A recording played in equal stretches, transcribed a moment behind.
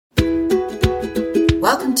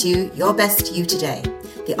Welcome to Your Best You Today,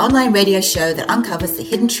 the online radio show that uncovers the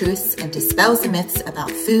hidden truths and dispels the myths about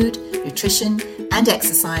food, nutrition, and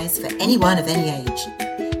exercise for anyone of any age.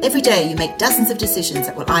 Every day you make dozens of decisions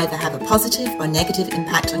that will either have a positive or negative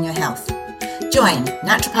impact on your health. Join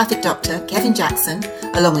naturopathic Dr. Kevin Jackson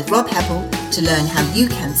along with Rob Heppel to learn how you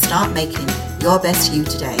can start making your best you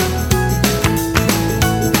today.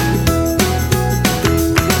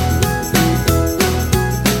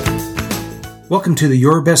 Welcome to the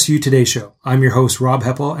Your Best You Today show. I'm your host, Rob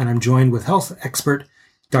Heppel, and I'm joined with health expert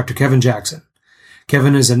Dr. Kevin Jackson.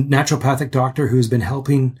 Kevin is a naturopathic doctor who has been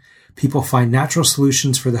helping people find natural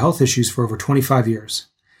solutions for the health issues for over 25 years.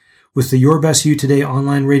 With the Your Best You Today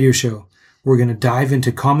online radio show, we're going to dive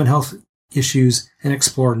into common health issues and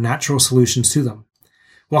explore natural solutions to them.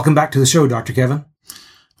 Welcome back to the show, Dr. Kevin.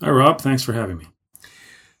 Hi, Rob. Thanks for having me.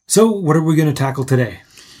 So, what are we going to tackle today?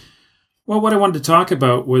 Well, what I wanted to talk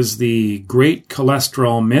about was the great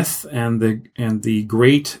cholesterol myth and the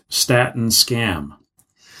great statin scam.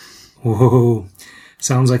 Whoa,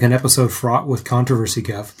 sounds like an episode fraught with controversy,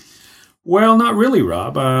 Kev. Well, not really,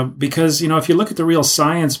 Rob, because, if you look at the real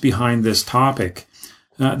science behind this topic,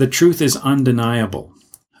 the truth is undeniable.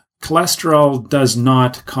 Cholesterol does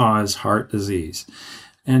not cause heart disease.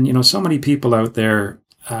 And, so many people out there,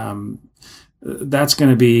 that's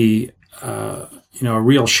going to be a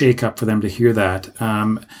real shake-up for them to hear that.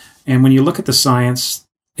 And when you look at the science,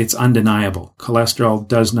 it's undeniable. Cholesterol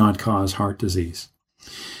does not cause heart disease.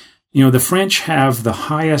 The French have the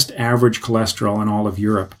highest average cholesterol in all of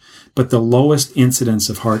Europe, but the lowest incidence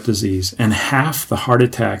of heart disease and half the heart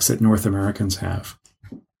attacks that North Americans have.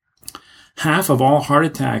 Half of all heart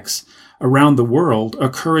attacks around the world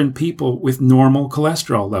occur in people with normal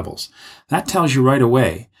cholesterol levels. That tells you right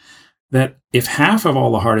away that if half of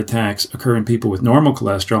all the heart attacks occur in people with normal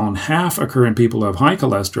cholesterol and half occur in people who have high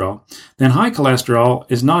cholesterol, then high cholesterol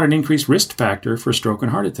is not an increased risk factor for stroke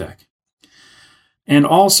and heart attack. And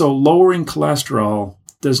also, lowering cholesterol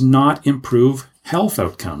does not improve health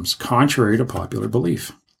outcomes, contrary to popular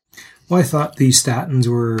belief. Well, I thought these statins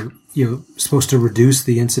were, supposed to reduce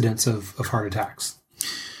the incidence of heart attacks.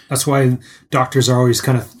 That's why doctors are always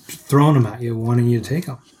kind of throwing them at you, wanting you to take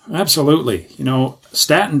them. Absolutely.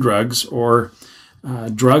 Statin drugs or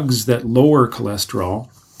drugs that lower cholesterol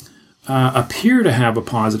appear to have a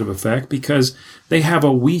positive effect because they have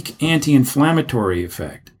a weak anti-inflammatory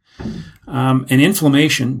effect. And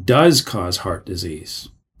inflammation does cause heart disease.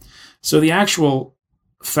 So the actual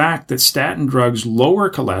fact that statin drugs lower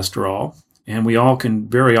cholesterol, and we all can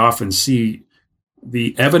very often see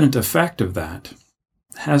the evident effect of that,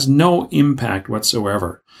 has no impact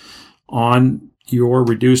whatsoever on your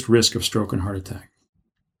reduced risk of stroke and heart attack.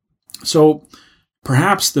 So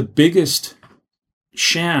perhaps the biggest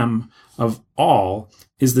sham of all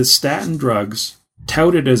is that statin drugs,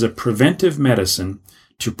 touted as a preventive medicine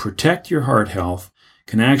to protect your heart health,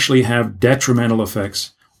 can actually have detrimental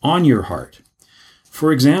effects on your heart.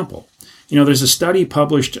 For example, there's a study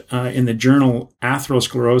published in the journal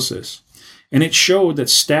Atherosclerosis, and it showed that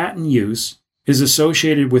statin use is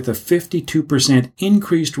associated with a 52%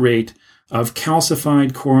 increased rate of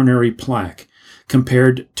calcified coronary plaque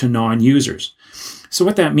compared to non-users. So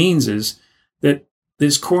what that means is that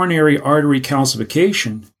this coronary artery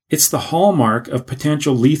calcification, it's the hallmark of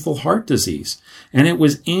potential lethal heart disease. And it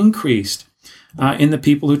was increased in the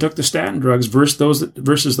people who took the statin drugs versus those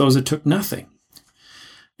that took nothing.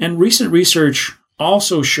 And recent research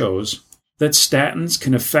also shows that statins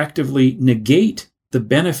can effectively negate the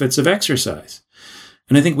benefits of exercise.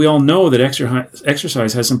 And I think we all know that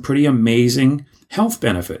exercise has some pretty amazing health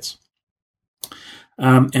benefits.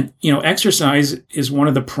 Exercise is one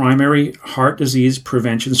of the primary heart disease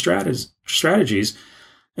prevention strategies.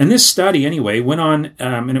 And this study, anyway, went on,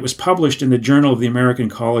 and it was published in the Journal of the American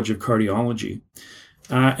College of Cardiology.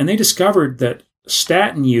 And they discovered that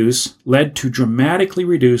statin use led to dramatically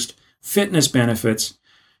reduced fitness benefits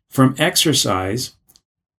from exercise,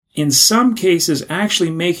 in some cases actually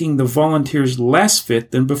making the volunteers less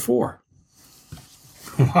fit than before.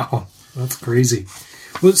 Wow, that's crazy.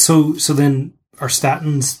 Well, so then are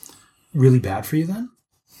statins really bad for you then?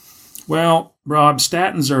 Well, Rob,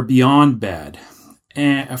 statins are beyond bad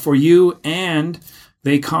for you, and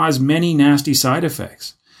they cause many nasty side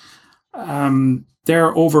effects. There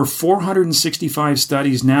are over 465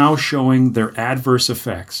 studies now showing their adverse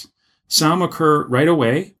effects. Some occur right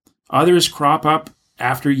away, others crop up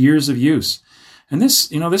after years of use. And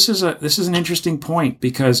this is an interesting point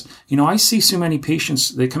because, I see so many patients,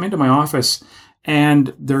 they come into my office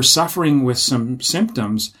and they're suffering with some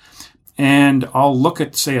symptoms And I'll look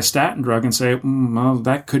at, say, a statin drug and say, well,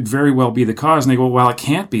 that could very well be the cause. And they go, well, it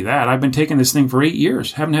can't be that. I've been taking this thing for 8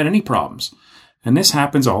 years, haven't had any problems. And this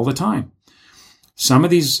happens all the time. Some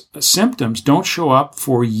of these symptoms don't show up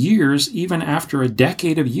for years, even after a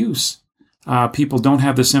decade of use. People don't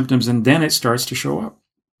have the symptoms, and then it starts to show up.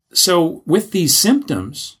 So with these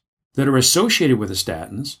symptoms that are associated with the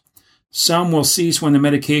statins, some will cease when the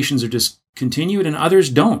medications are discontinued, and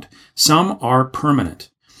others don't. Some are permanent.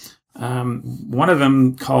 One of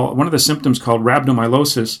the symptoms called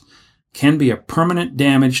rhabdomyolysis can be a permanent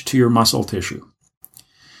damage to your muscle tissue.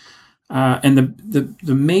 And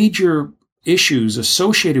the major issues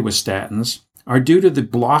associated with statins are due to the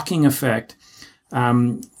blocking effect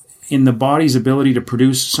in the body's ability to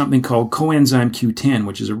produce something called coenzyme Q10,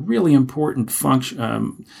 which is a really important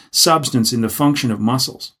substance in the function of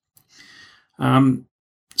muscles.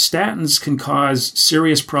 Statins can cause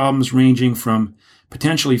serious problems ranging from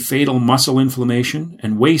potentially fatal muscle inflammation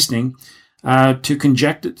and wasting to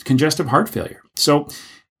congestive heart failure. So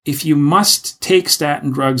if you must take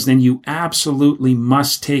statin drugs, then you absolutely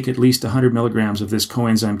must take at least 100 milligrams of this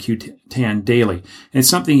coenzyme Q10 daily. And it's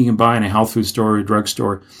something you can buy in a health food store or a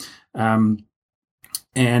drugstore, and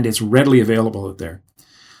it's readily available out there.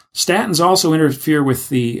 Statins also interfere with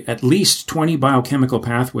the at least 20 biochemical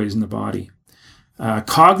pathways in the body.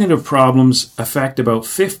 Cognitive problems affect about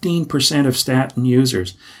 15% of statin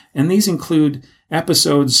users, and these include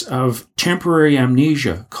episodes of temporary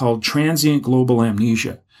amnesia called transient global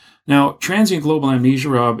amnesia. Now, transient global amnesia,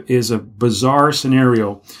 Rob, is a bizarre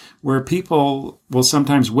scenario where people will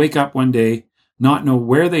sometimes wake up one day, not know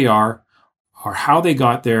where they are, or how they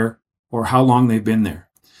got there, or how long they've been there.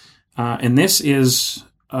 And this is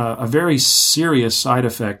a very serious side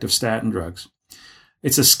effect of statin drugs.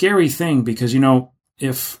 It's a scary thing because,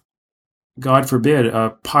 if, God forbid,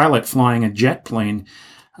 a pilot flying a jet plane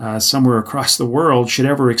somewhere across the world should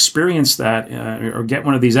ever experience that or get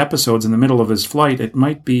one of these episodes in the middle of his flight, it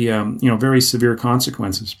might be, very severe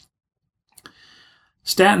consequences.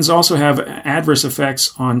 Statins also have adverse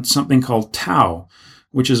effects on something called tau,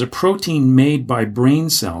 which is a protein made by brain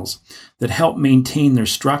cells that help maintain their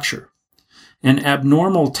structure. And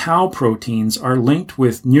abnormal tau proteins are linked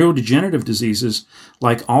with neurodegenerative diseases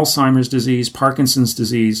like Alzheimer's disease, Parkinson's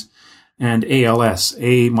disease, and ALS,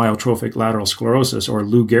 amyotrophic lateral sclerosis, or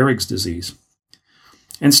Lou Gehrig's disease.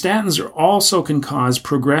 And statins also can cause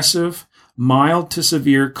progressive, mild to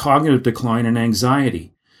severe cognitive decline and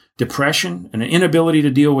anxiety, depression, and an inability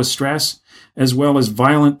to deal with stress, as well as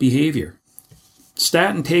violent behavior.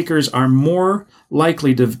 Statin takers are more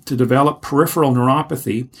likely to develop peripheral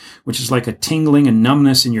neuropathy, which is like a tingling and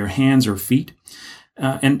numbness in your hands or feet,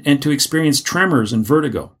 and to experience tremors and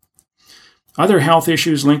vertigo. Other health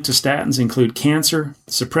issues linked to statins include cancer,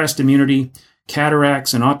 suppressed immunity,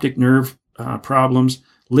 cataracts and optic nerve problems,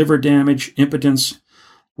 liver damage, impotence,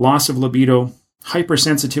 loss of libido,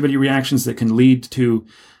 hypersensitivity reactions that can lead to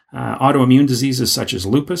autoimmune diseases such as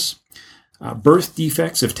lupus, birth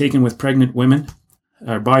defects if taken with pregnant women,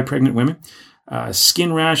 by pregnant women,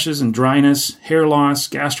 skin rashes and dryness, hair loss,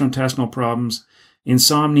 gastrointestinal problems,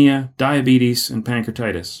 insomnia, diabetes, and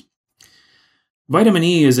pancreatitis. Vitamin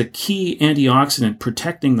E is a key antioxidant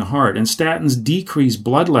protecting the heart, and statins decrease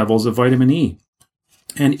blood levels of vitamin E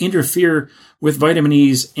and interfere with vitamin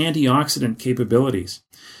E's antioxidant capabilities.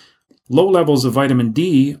 Low levels of vitamin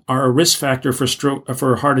D are a risk factor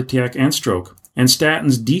for heart attack and stroke, and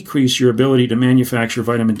statins decrease your ability to manufacture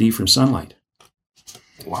vitamin D from sunlight.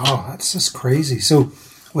 Wow, that's just crazy. So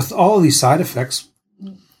with all of these side effects,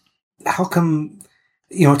 how come,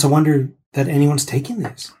 it's a wonder that anyone's taking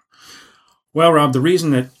these? Well, Rob, the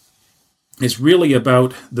reason that it's really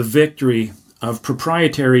about the victory of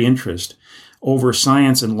proprietary interest over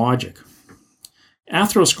science and logic.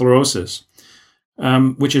 Atherosclerosis,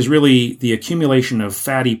 which is really the accumulation of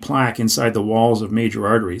fatty plaque inside the walls of major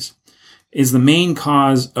arteries, is the main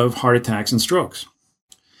cause of heart attacks and strokes.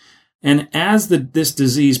 And as this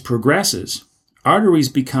disease progresses, arteries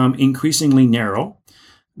become increasingly narrow,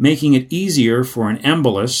 making it easier for an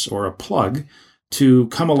embolus or a plug to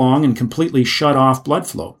come along and completely shut off blood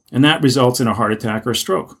flow, and that results in a heart attack or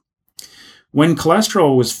stroke. When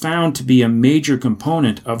cholesterol was found to be a major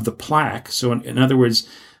component of the plaque, so in other words,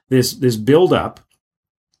 this buildup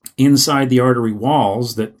inside the artery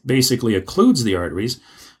walls that basically occludes the arteries,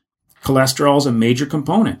 cholesterol is a major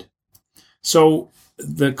component. So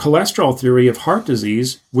the cholesterol theory of heart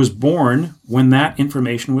disease was born when that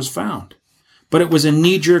information was found. But it was a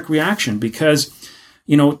knee-jerk reaction because,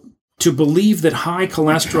 to believe that high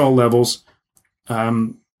cholesterol levels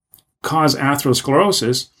cause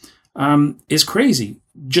atherosclerosis is crazy,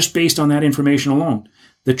 just based on that information alone.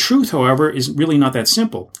 The truth, however, is really not that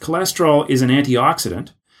simple. Cholesterol is an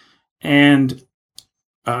antioxidant and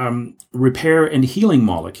repair and healing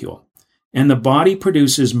molecule, and the body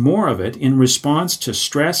produces more of it in response to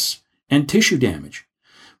stress and tissue damage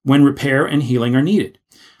when repair and healing are needed.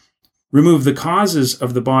 Remove the causes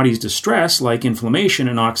of the body's distress, like inflammation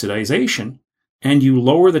and oxidation, and you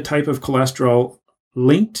lower the type of cholesterol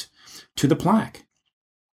linked to the plaque.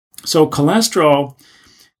 So cholesterol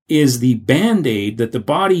is the Band-Aid that the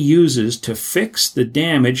body uses to fix the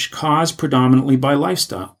damage caused predominantly by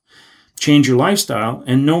lifestyle. Change your lifestyle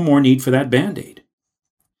and no more need for that Band-Aid.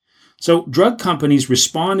 So drug companies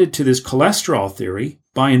responded to this cholesterol theory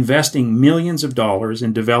by investing millions of dollars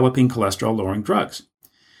in developing cholesterol-lowering drugs.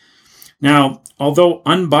 Now, although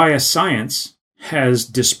unbiased science has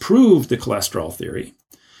disproved the cholesterol theory,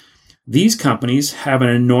 these companies have an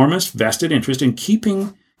enormous vested interest in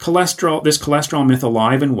keeping this cholesterol myth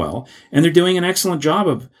alive and well, and they're doing an excellent job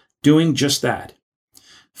of doing just that.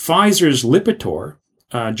 Pfizer's Lipitor,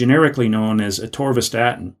 generically known as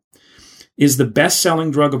atorvastatin, is the best-selling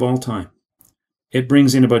drug of all time. It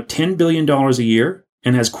brings in about $10 billion a year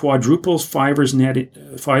and has quadruples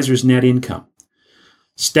Pfizer's net income.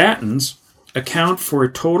 Statins account for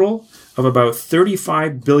a total of about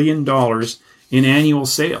 $35 billion in annual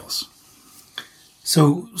sales.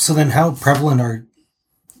 So then how prevalent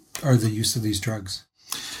are the use of these drugs?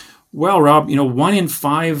 Well, Rob, 1 in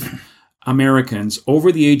 5 Americans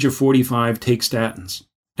over the age of 45 take statins,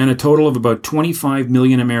 and a total of about 25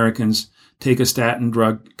 million Americans take a statin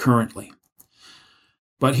drug currently.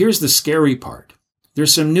 But here's the scary part.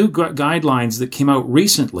 There's some new guidelines that came out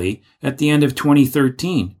recently at the end of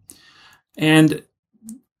 2013, and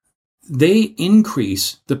they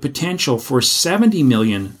increase the potential for 70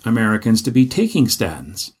 million Americans to be taking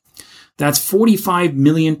statins. That's 45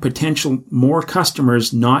 million potential more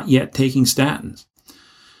customers not yet taking statins.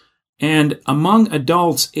 And among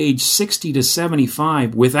adults aged 60 to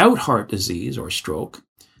 75 without heart disease or stroke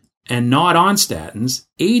and not on statins,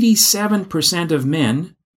 87% of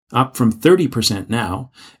men, up from 30%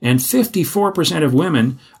 now, and 54% of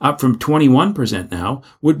women, up from 21% now,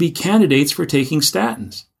 would be candidates for taking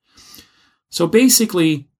statins. So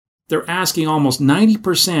basically, they're asking almost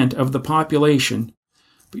 90% of the population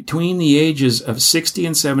between the ages of 60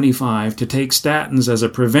 and 75 to take statins as a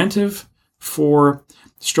preventive for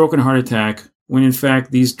stroke and heart attack, when in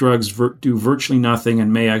fact these drugs do virtually nothing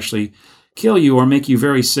and may actually kill you or make you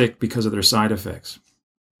very sick because of their side effects.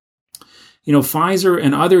 Pfizer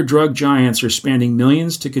and other drug giants are spending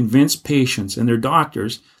millions to convince patients and their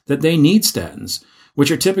doctors that they need statins,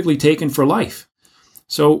 which are typically taken for life.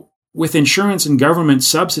 So with insurance and government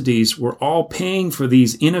subsidies, we're all paying for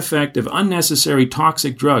these ineffective, unnecessary,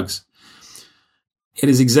 toxic drugs. It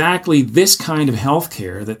is exactly this kind of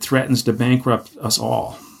healthcare that threatens to bankrupt us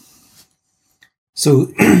all.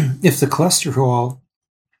 So if the cholesterol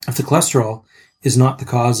is not the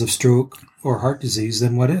cause of stroke or heart disease,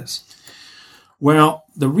 then what is? Well,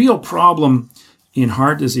 the real problem in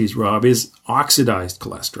heart disease, Rob, is oxidized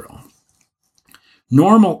cholesterol.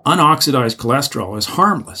 Normal unoxidized cholesterol is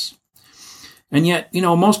harmless. And yet,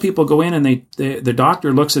 most people go in and the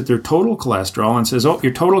doctor looks at their total cholesterol and says, oh,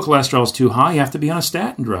 your total cholesterol is too high, you have to be on a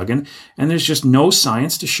statin drug. And there's just no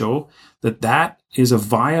science to show that is a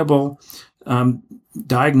viable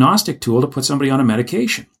diagnostic tool to put somebody on a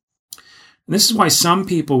medication. And this is why some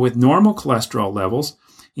people with normal cholesterol levels,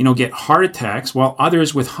 get heart attacks, while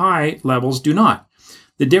others with high levels do not.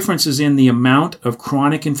 The difference is in the amount of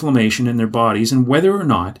chronic inflammation in their bodies and whether or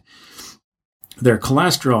not their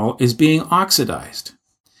cholesterol is being oxidized.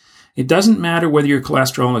 It doesn't matter whether your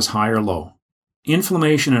cholesterol is high or low.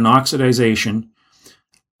 Inflammation and oxidation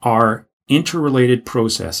are interrelated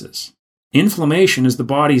processes. Inflammation is the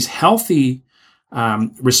body's healthy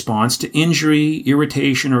response to injury,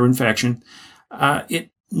 irritation, or infection. It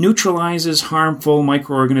neutralizes harmful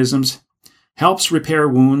microorganisms, helps repair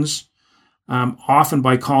wounds, often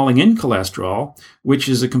by calling in cholesterol, which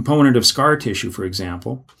is a component of scar tissue, for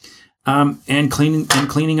example, and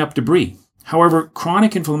cleaning up debris. However,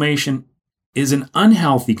 chronic inflammation is an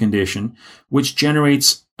unhealthy condition which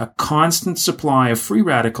generates a constant supply of free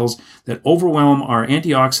radicals that overwhelm our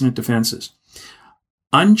antioxidant defenses.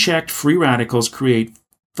 Unchecked free radicals create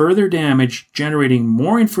further damage, generating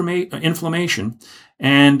more inflammation,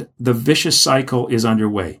 and the vicious cycle is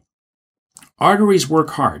underway. Arteries work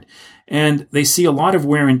hard, and they see a lot of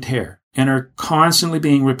wear and tear and are constantly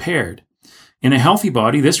being repaired. In a healthy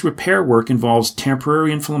body, this repair work involves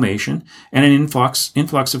temporary inflammation and an influx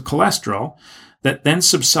of cholesterol that then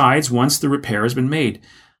subsides once the repair has been made.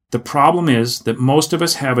 The problem is that most of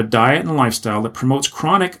us have a diet and lifestyle that promotes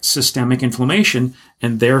chronic systemic inflammation,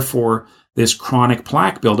 and therefore this chronic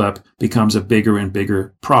plaque buildup becomes a bigger and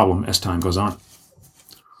bigger problem as time goes on.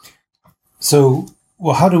 So,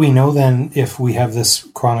 well, how do we know then if we have this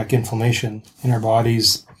chronic inflammation in our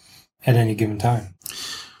bodies at any given time?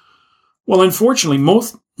 Well, unfortunately,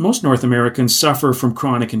 most North Americans suffer from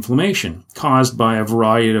chronic inflammation caused by a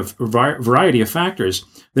variety of factors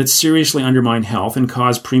that seriously undermine health and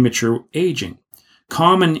cause premature aging.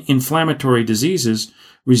 Common inflammatory diseases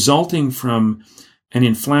resulting from an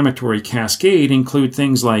inflammatory cascade include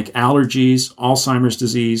things like allergies, Alzheimer's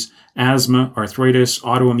disease, asthma, arthritis,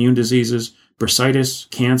 autoimmune diseases, bursitis,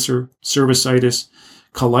 cancer, cervicitis,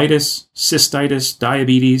 colitis, cystitis,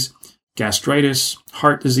 diabetes, gastritis,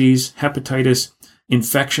 heart disease, hepatitis,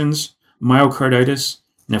 infections, myocarditis,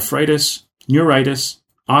 nephritis, neuritis,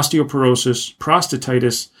 osteoporosis,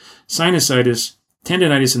 prostatitis, sinusitis,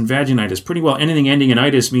 tendinitis, and vaginitis. Pretty well anything ending in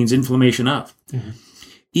itis means inflammation of. Mm-hmm.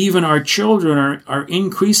 Even our children are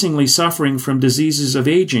increasingly suffering from diseases of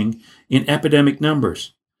aging in epidemic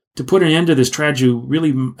numbers. To put an end to this tragedy, we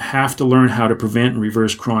really have to learn how to prevent and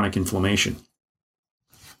reverse chronic inflammation.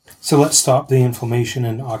 So let's stop the inflammation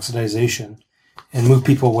and oxidization and move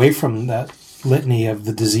people away from that litany of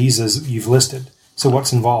the diseases you've listed. So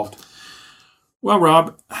what's involved? Well,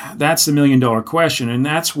 Rob, that's the million-dollar question, and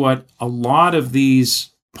that's what a lot of these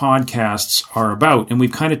podcasts are about. And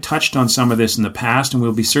we've kind of touched on some of this in the past, and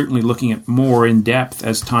we'll be certainly looking at more in depth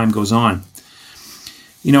as time goes on.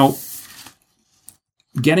 You know,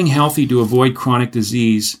 getting healthy to avoid chronic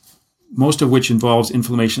disease, most of which involves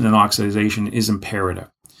inflammation and oxidation, is imperative.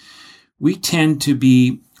 We tend to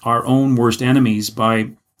be our own worst enemies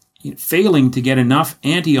by failing to get enough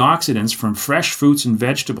antioxidants from fresh fruits and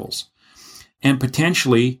vegetables, and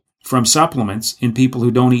potentially from supplements in people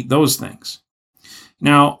who don't eat those things.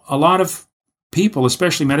 Now, a lot of people,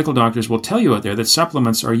 especially medical doctors, will tell you out there that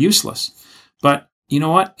supplements are useless. But you know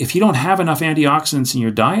what? If you don't have enough antioxidants in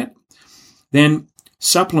your diet, then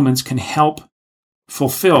supplements can help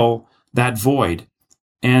fulfill that void.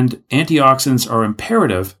 And antioxidants are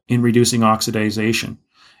imperative in reducing oxidation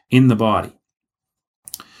in the body.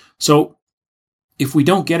 So if we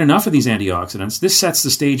don't get enough of these antioxidants, this sets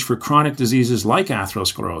the stage for chronic diseases like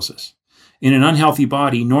atherosclerosis. In an unhealthy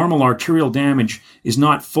body, normal arterial damage is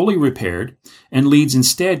not fully repaired and leads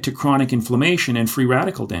instead to chronic inflammation and free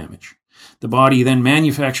radical damage. The body then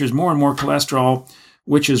manufactures more and more cholesterol,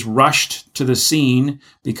 which is rushed to the scene,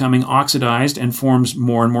 becoming oxidized and forms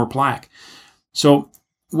more and more plaque. So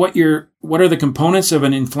what are the components of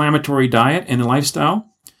an inflammatory diet and lifestyle?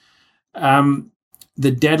 The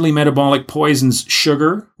deadly metabolic poisons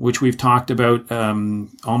sugar, which we've talked about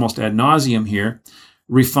almost ad nauseum here,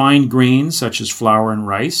 refined grains such as flour and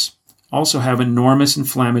rice, also have enormous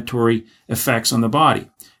inflammatory effects on the body.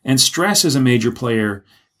 And stress is a major player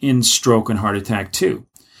in stroke and heart attack too.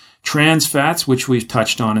 Trans fats, which we've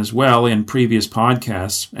touched on as well in previous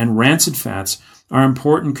podcasts, and rancid fats are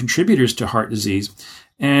important contributors to heart disease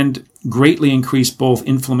and greatly increase both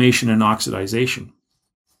inflammation and oxidation.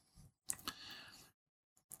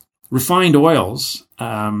 Refined oils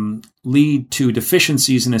lead to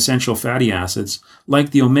deficiencies in essential fatty acids,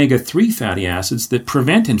 like the omega-3 fatty acids that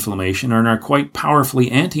prevent inflammation and are quite powerfully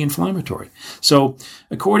anti-inflammatory. So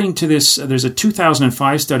according to this, there's a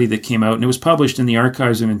 2005 study that came out, and it was published in the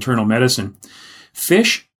Archives of Internal Medicine.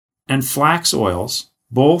 Fish and flax oils,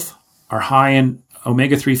 both are high in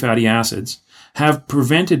omega-3 fatty acids, have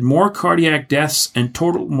prevented more cardiac deaths and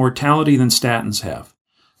total mortality than statins have.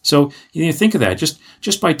 So you think of that,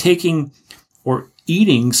 just by taking or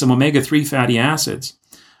eating some omega-3 fatty acids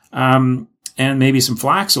and maybe some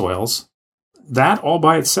flax oils, that all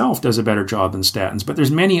by itself does a better job than statins. But there's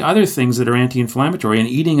many other things that are anti-inflammatory, and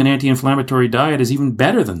eating an anti-inflammatory diet is even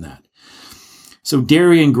better than that. So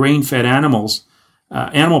dairy and grain-fed animals,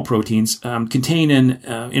 animal proteins, contain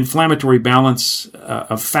an inflammatory balance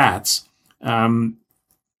of fats. If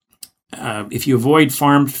you avoid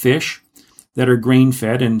farmed fish that are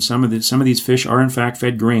grain-fed, and some of these fish are in fact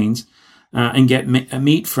fed grains, and get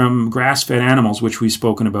meat from grass-fed animals, which we've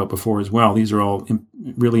spoken about before as well. These are all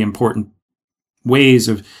really important ways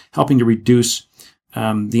of helping to reduce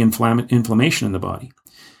the inflammation in the body.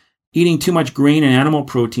 Eating too much grain and animal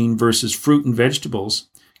protein versus fruit and vegetables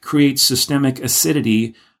creates systemic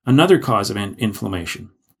acidity, another cause of inflammation.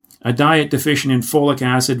 A diet deficient in folic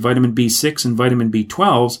acid, vitamin B6, and vitamin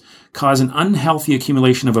B12 cause an unhealthy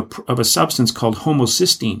accumulation of a substance called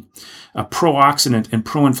homocysteine, a pro-oxidant and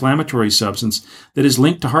pro-inflammatory substance that is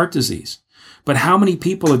linked to heart disease. But how many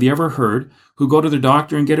people have you ever heard who go to their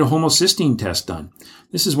doctor and get a homocysteine test done.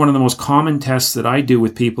 This is one of the most common tests that I do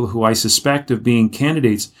with people who I suspect of being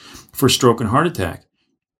candidates for stroke and heart attack.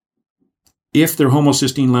 If their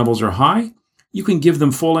homocysteine levels are high, you can give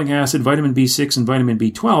them folic acid, vitamin B6, and vitamin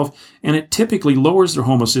B12, and it typically lowers their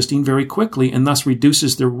homocysteine very quickly and thus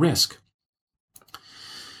reduces their risk.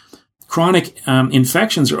 Chronic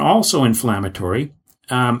infections are also inflammatory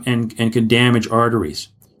and can damage arteries.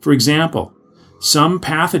 For example, some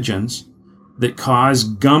pathogens that cause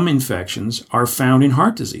gum infections are found in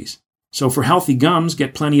heart disease. So for healthy gums,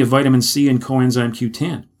 get plenty of vitamin C and coenzyme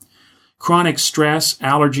Q10. Chronic stress,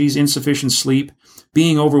 allergies, insufficient sleep,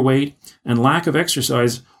 being overweight, and lack of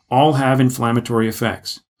exercise all have inflammatory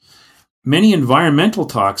effects. Many environmental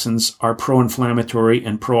toxins are pro-inflammatory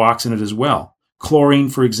and pro-oxidant as well. Chlorine,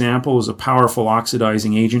 for example, is a powerful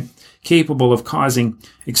oxidizing agent capable of causing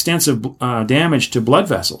extensive damage to blood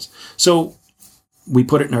vessels. So we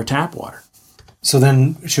put it in our tap water. So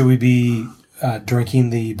then should we be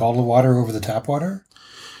drinking the bottled water over the tap water?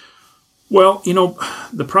 Well,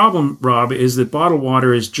 the problem, Rob, is that bottled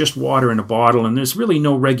water is just water in a bottle, and there's really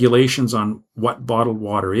no regulations on what bottled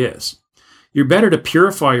water is. You're better to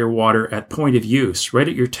purify your water at point of use, right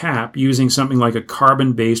at your tap, using something like a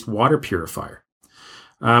carbon-based water purifier.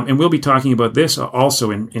 And we'll be talking about this also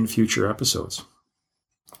in future episodes.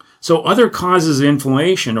 So other causes of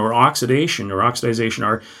inflammation or oxidation or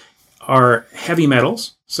oxidization are heavy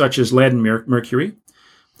metals, such as lead and mercury.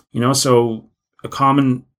 So a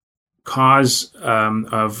common cause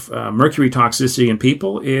of mercury toxicity in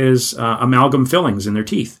people is amalgam fillings in their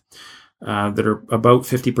teeth that are about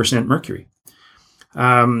 50% mercury.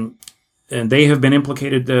 And they have been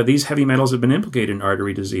implicated, these heavy metals have been implicated in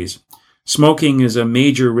artery disease. Smoking is a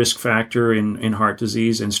major risk factor in heart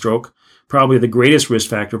disease and stroke, probably the greatest risk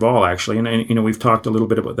factor of all, actually. And we've talked a little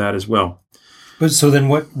bit about that as well. But so then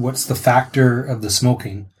what's the factor of the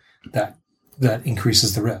smoking that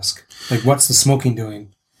increases the risk? Like, what's the smoking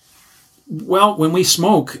doing? Well, when we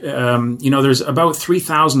smoke, there's about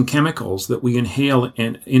 3,000 chemicals that we inhale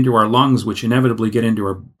into our lungs, which inevitably get into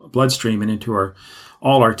our bloodstream and into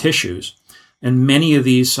all our tissues. And many of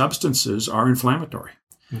these substances are inflammatory.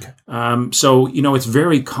 Okay. So it's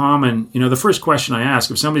very common. The first question I ask,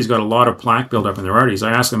 if somebody's got a lot of plaque buildup in their arteries,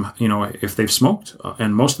 I ask them, if they've smoked.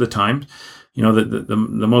 And most of the time, the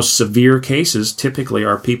most severe cases typically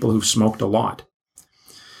are people who've smoked a lot.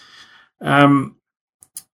 And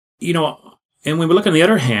when we look on the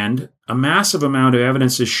other hand, a massive amount of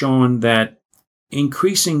evidence has shown that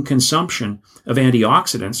increasing consumption of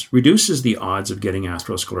antioxidants reduces the odds of getting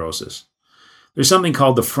atherosclerosis. There's something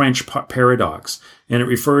called the French paradox, and it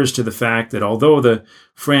refers to the fact that although the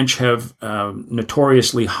French have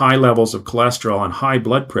notoriously high levels of cholesterol and high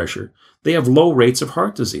blood pressure, they have low rates of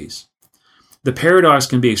heart disease. The paradox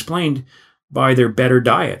can be explained by their better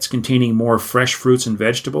diets containing more fresh fruits and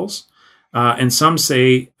vegetables, and some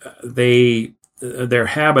say their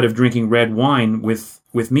habit of drinking red wine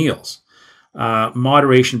with meals.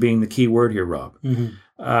 Moderation being the key word here, Rob.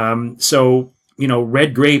 Mm-hmm.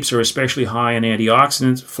 Red grapes are especially high in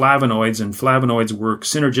antioxidants, flavonoids, and flavonoids work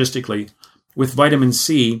synergistically with vitamin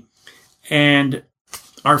C and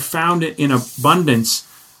are found in abundance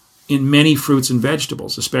in many fruits and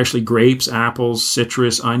vegetables, especially grapes, apples,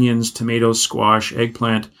 citrus, onions, tomatoes, squash,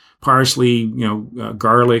 eggplant, parsley,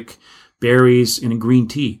 garlic, berries, and in green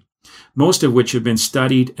tea, most of which have been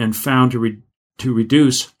studied and found to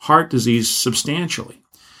reduce heart disease substantially.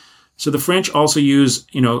 So the French also use,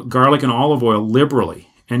 garlic and olive oil liberally,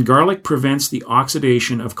 and garlic prevents the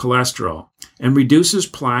oxidation of cholesterol and reduces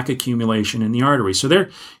plaque accumulation in the artery. So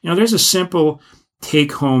there's a simple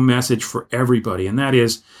take-home message for everybody, and that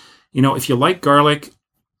is, if you like garlic,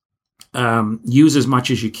 use as much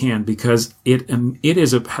as you can because it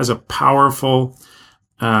has a powerful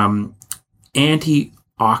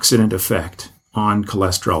antioxidant effect on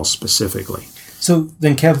cholesterol specifically. So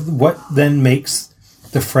then, Kev, what then makes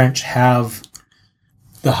the French have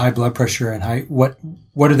the high blood pressure and what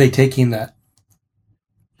are they taking that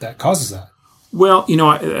causes that? Well,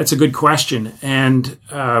 that's a good question. And,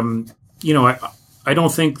 I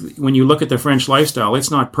don't think when you look at the French lifestyle,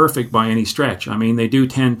 it's not perfect by any stretch. I mean, they do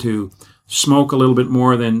tend to smoke a little bit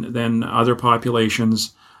more than other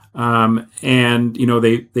populations. And,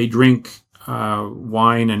 they drink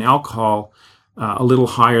wine and alcohol a little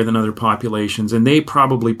higher than other populations. And they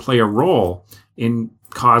probably play a role in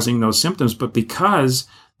causing those symptoms, but because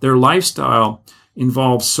their lifestyle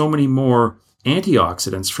involves so many more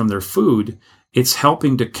antioxidants from their food, it's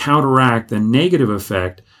helping to counteract the negative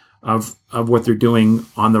effect of what they're doing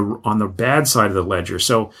on the bad side of the ledger.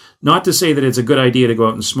 So not to say that it's a good idea to go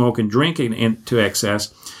out and smoke and drink to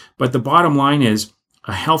excess, But the bottom line is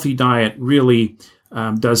a healthy diet really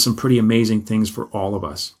does some pretty amazing things for all of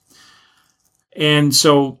us. And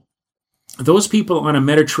so those people on a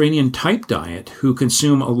Mediterranean type diet who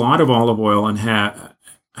consume a lot of olive oil and have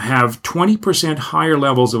 20% higher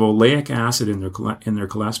levels of oleic acid in their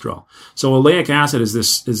cholesterol. So oleic acid is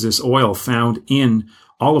this oil found in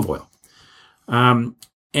olive oil.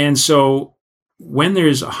 And so when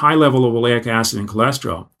there's a high level of oleic acid in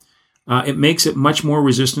cholesterol, it makes it much more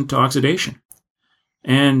resistant to oxidation.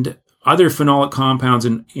 And other phenolic compounds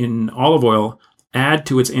in olive oil add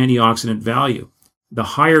to its antioxidant value. The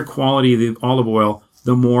higher quality of the olive oil,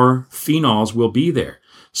 the more phenols will be there.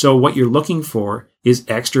 So what you're looking for is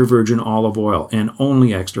extra virgin olive oil and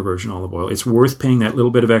only extra virgin olive oil. It's worth paying that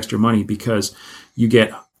little bit of extra money because you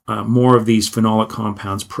get more of these phenolic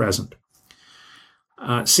compounds present.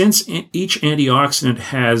 Since each antioxidant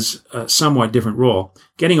has a somewhat different role,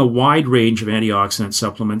 getting a wide range of antioxidant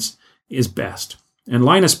supplements is best. And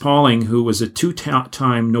Linus Pauling, who was a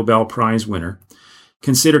 2-time Nobel Prize winner,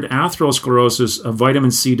 considered atherosclerosis a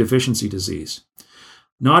vitamin C deficiency disease.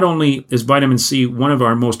 Not only is vitamin C one of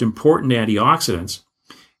our most important antioxidants,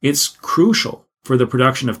 it's crucial for the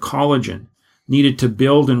production of collagen needed to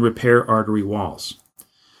build and repair artery walls.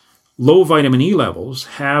 Low vitamin E levels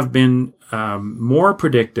have been more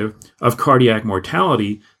predictive of cardiac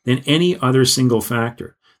mortality than any other single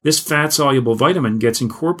factor. This fat-soluble vitamin gets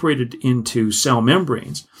incorporated into cell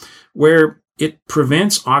membranes where it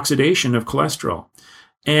prevents oxidation of cholesterol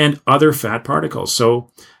and other fat particles. So,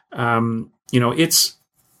 it's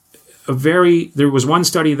there was one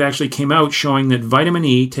study that actually came out showing that vitamin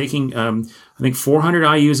E, taking, 400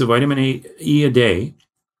 IUs of vitamin E a day,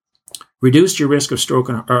 reduced your risk of stroke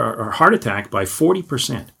or heart attack by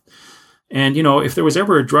 40%. And, if there was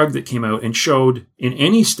ever a drug that came out and showed in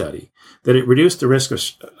any study that it reduced the risk of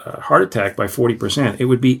heart attack by 40%, it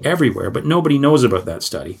would be everywhere. But nobody knows about that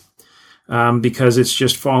study because it's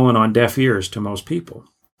just fallen on deaf ears to most people.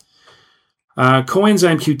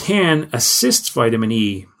 Coenzyme Q10 assists vitamin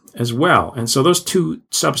E as well. And so those two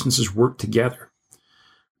substances work together.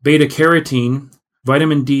 Beta-carotene,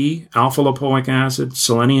 vitamin D, alpha-lipoic acid,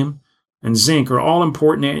 selenium, and zinc are all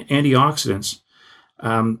important antioxidants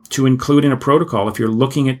to include in a protocol if you're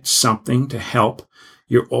looking at something to help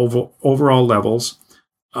your overall levels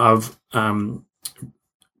of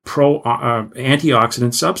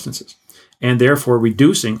antioxidant substances and therefore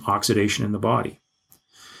reducing oxidation in the body.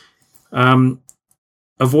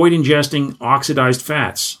 Avoid ingesting oxidized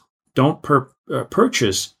fats. Don't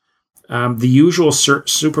purchase the usual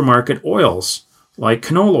supermarket oils like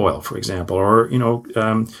canola oil, for example, or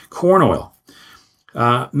corn oil.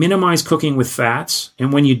 Minimize cooking with fats,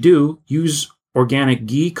 and when you do, use organic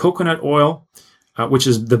ghee, coconut oil, which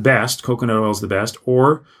is the best. Coconut oil is the best,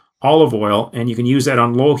 or olive oil, and you can use that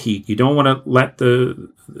on low heat. You don't want to let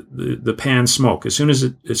the pan smoke. As soon as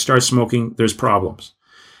it starts smoking, there's problems.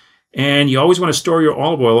 And you always want to store your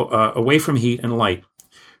olive oil away from heat and light.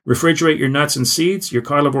 Refrigerate your nuts and seeds, your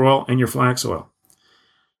cod liver oil, and your flax oil.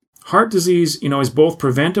 Heart disease, is both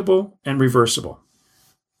preventable and reversible.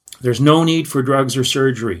 There's no need for drugs or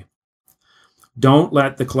surgery. Don't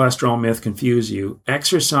let the cholesterol myth confuse you.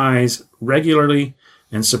 Exercise regularly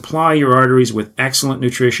and supply your arteries with excellent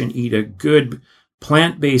nutrition. Eat a good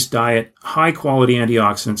plant-based diet, high-quality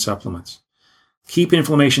antioxidant supplements. Keep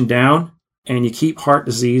inflammation down, and you keep heart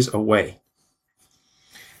disease away.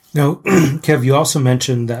 Now, Kev, you also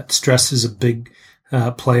mentioned that stress is a big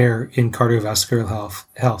player in cardiovascular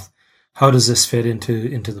health. How does this fit into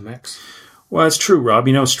the mix? Well, it's true, Rob.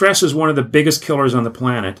 Stress is one of the biggest killers on the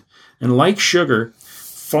planet. And like sugar,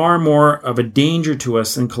 far more of a danger to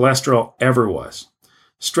us than cholesterol ever was.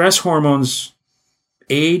 Stress hormones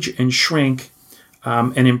age and shrink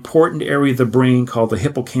an important area of the brain called the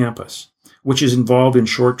hippocampus, which is involved in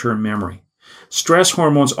short-term memory. Stress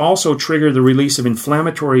hormones also trigger the release of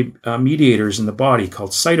inflammatory mediators in the body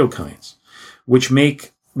called cytokines, which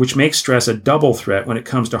make stress a double threat when it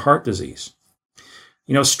comes to heart disease.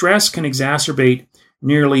 Stress can exacerbate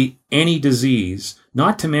nearly any disease,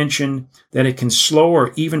 not to mention that it can slow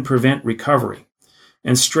or even prevent recovery.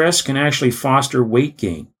 And stress can actually foster weight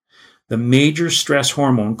gain. The major stress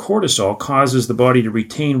hormone, cortisol, causes the body to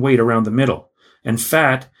retain weight around the middle, and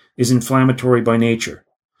fat is inflammatory by nature.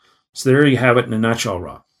 So there you have it in a nutshell,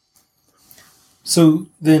 Rob. So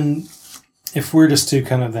then, if we're just to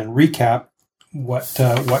kind of then recap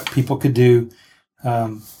what people could do,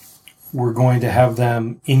 we're going to have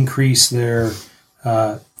them increase their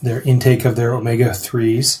intake of their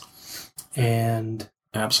omega-3s, and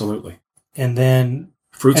absolutely, and then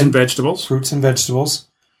fruits and vegetables. Fruits and vegetables.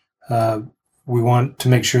 we want to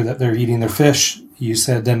make sure that they're eating their fish. You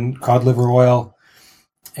said then cod liver oil,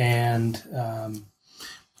 and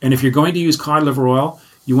if you're going to use cod liver oil,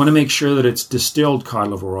 you want to make sure that it's distilled cod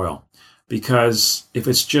liver oil, because if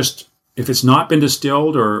it's not been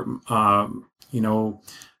distilled or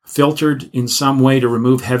filtered in some way to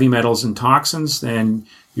remove heavy metals and toxins, then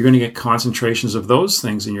you're going to get concentrations of those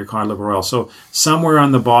things in your cod liver oil. So somewhere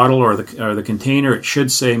on the bottle or the container, it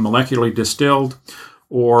should say molecularly distilled,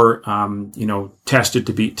 or tested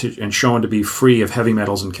and shown to be free of heavy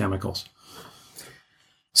metals and chemicals.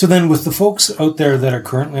 So then, with the folks out there that are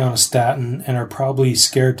currently on a statin and are probably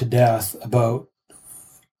scared to death about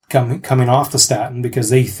coming off the statin because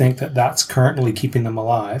they think that that's currently keeping them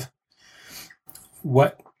alive,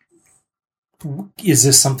 what is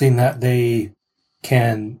this something that they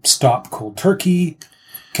can stop cold turkey?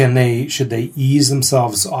 Should they ease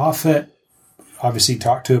themselves off it? Obviously,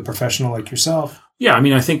 talk to a professional like yourself. Yeah,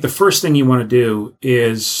 I think the first thing you want to do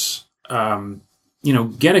is,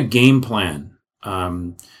 get a game plan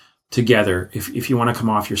together if you want to come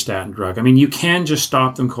off your statin drug. You can just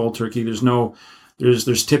stop them cold turkey.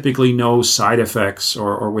 There's typically no side effects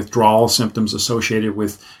or withdrawal symptoms associated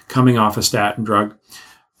with coming off a statin drug.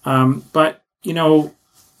 But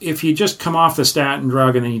if you just come off the statin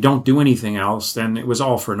drug and then you don't do anything else, then it was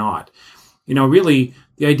all for naught. Really,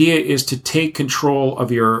 the idea is to take control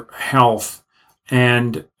of your health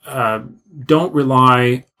and don't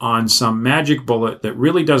rely on some magic bullet that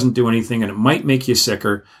really doesn't do anything, and it might make you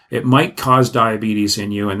sicker. It might cause diabetes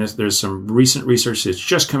in you, and there's some recent research that's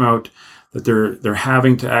just come out that they're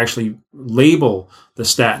having to actually label the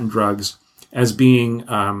statin drugs as being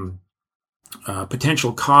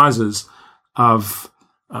potential causes of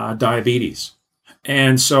diabetes.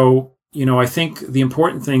 And so, I think the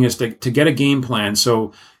important thing is to get a game plan.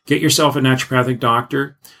 So get yourself a naturopathic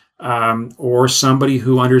doctor, or somebody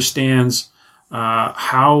who understands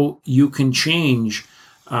how you can change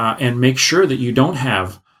and make sure that you don't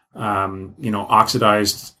have,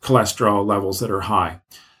 oxidized cholesterol levels that are high.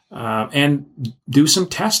 And do some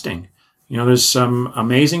testing. There's some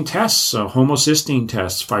amazing tests, homocysteine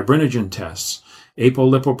tests, fibrinogen tests,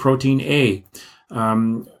 apolipoprotein A,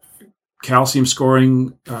 calcium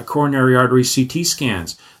scoring coronary artery CT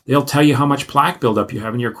scans. They'll tell you how much plaque buildup you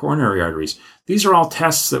have in your coronary arteries. These are all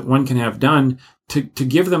tests that one can have done to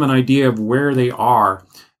give them an idea of where they are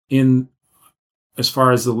in as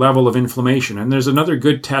far as the level of inflammation. And there's another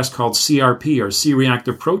good test called CRP, or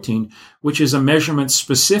C-reactive protein, which is a measurement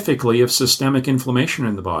specifically of systemic inflammation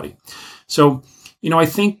in the body. So, I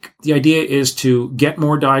think the idea is to get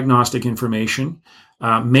more diagnostic information,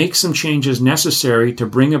 make some changes necessary to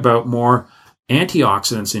bring about more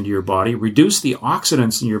antioxidants into your body, reduce the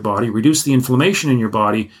oxidants in your body, reduce the inflammation in your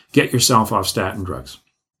body, get yourself off statin drugs.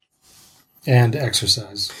 And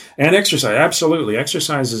exercise. Absolutely.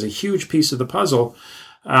 Exercise is a huge piece of the puzzle,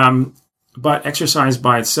 but exercise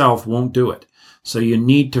by itself won't do it. So you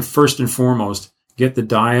need to first and foremost get the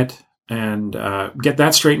diet and get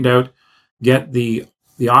that straightened out, get the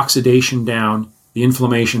oxidation down, the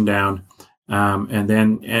inflammation down,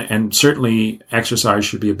 and certainly exercise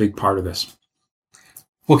should be a big part of this.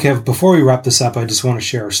 Well, Kev, before we wrap this up, I just want to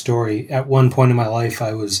share a story. At one point in my life,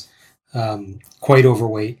 I was quite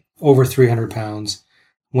overweight, over 300 pounds,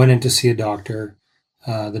 went in to see a doctor.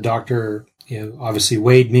 The doctor, obviously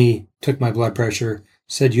weighed me, took my blood pressure,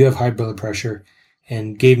 said, "You have high blood pressure,"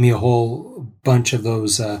 and gave me a whole bunch of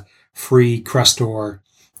those free Crestor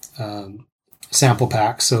sample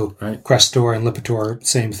packs. So right. Crestor and Lipitor,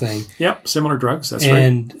 same thing. Yep, similar drugs. That's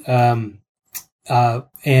right.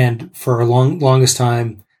 And for a longest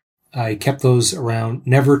time, I kept those around,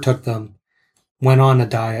 never took them, went on a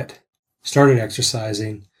diet, started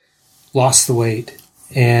exercising, lost the weight,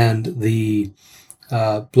 and the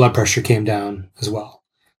blood pressure came down as well.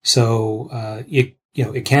 So it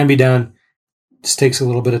can be done. This takes a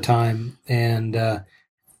little bit of time, and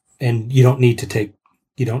you don't need to take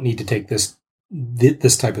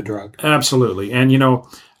this type of drug. Absolutely, and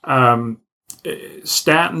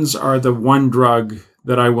statins are the one drug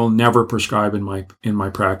that I will never prescribe in my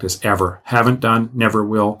practice ever. Haven't done, never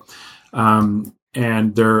will. And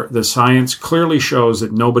the science clearly shows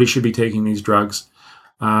that nobody should be taking these drugs.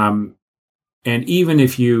 And even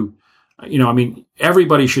if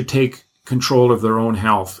everybody should take control of their own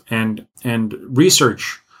health and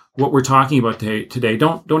research what we're talking about today.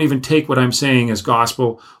 Don't even take what I'm saying as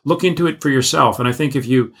gospel. Look into it for yourself. And I think if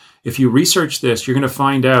you research this, you're going to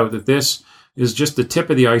find out that this is just the tip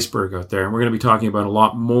of the iceberg out there. And we're going to be talking about a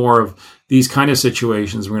lot more of these kind of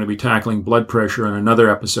situations. We're going to be tackling blood pressure in another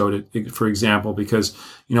episode, for example, because,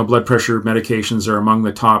 blood pressure medications are among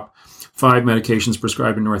the top 5 medications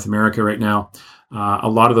prescribed in North America right now. A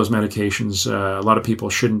lot of those medications, a lot of people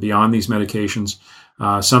shouldn't be on these medications.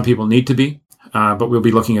 Some people need to be, but we'll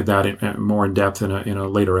be looking at that more in depth in a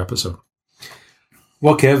later episode.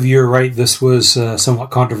 Well, Kev, you're right. This was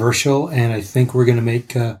somewhat controversial, and I think we're going to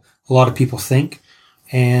make a lot of people think.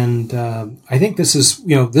 And I think this is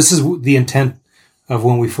the intent of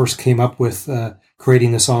when we first came up with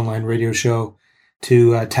creating this online radio show,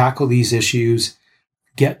 to tackle these issues,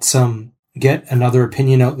 get another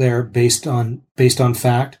opinion out there based on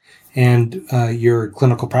fact and your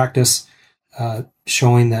clinical practice,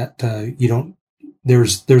 showing that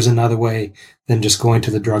there's another way than just going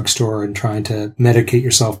to the drugstore and trying to medicate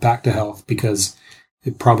yourself back to health, because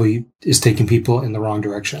it probably is taking people in the wrong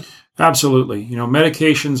direction. Absolutely.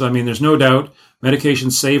 Medications, I mean, there's no doubt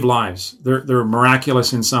medications save lives. They're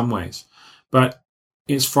miraculous in some ways. But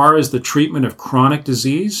as far as the treatment of chronic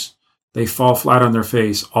disease, they fall flat on their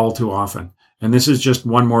face all too often. And this is just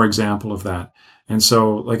one more example of that. And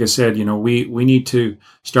so, like I said, we need to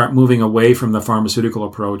start moving away from the pharmaceutical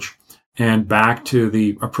approach and back to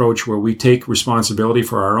the approach where we take responsibility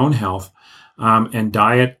for our own health. And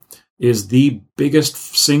diet is the biggest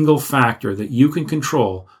single factor that you can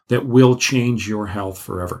control that will change your health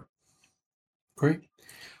forever. Great.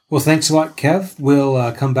 Well, thanks a lot, Kev.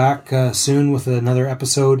 We'll come back soon with another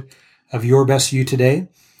episode of Your Best You Today.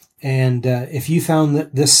 And if you found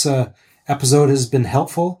that this episode has been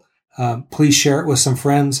helpful, please share it with some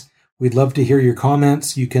friends. We'd love to hear your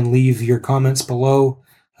comments. You can leave your comments below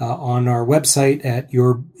on our website at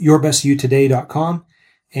yourbestYouToday.com.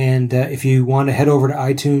 And if you want to head over to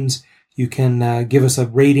iTunes, you can give us a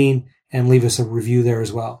rating and leave us a review there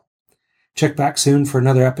as well. Check back soon for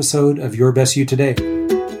another episode of Your Best You Today.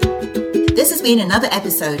 This has been another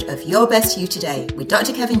episode of Your Best You Today with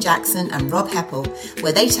Dr. Kevin Jackson and Rob Heppel,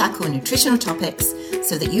 where they tackle nutritional topics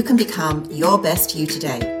so that you can become your best you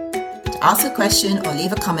today. To ask a question or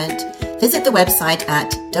leave a comment, visit the website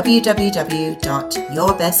at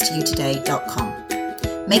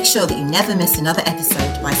www.yourbestYouToday.com. Make sure that you never miss another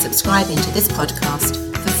episode by subscribing to this podcast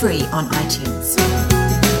for free on iTunes.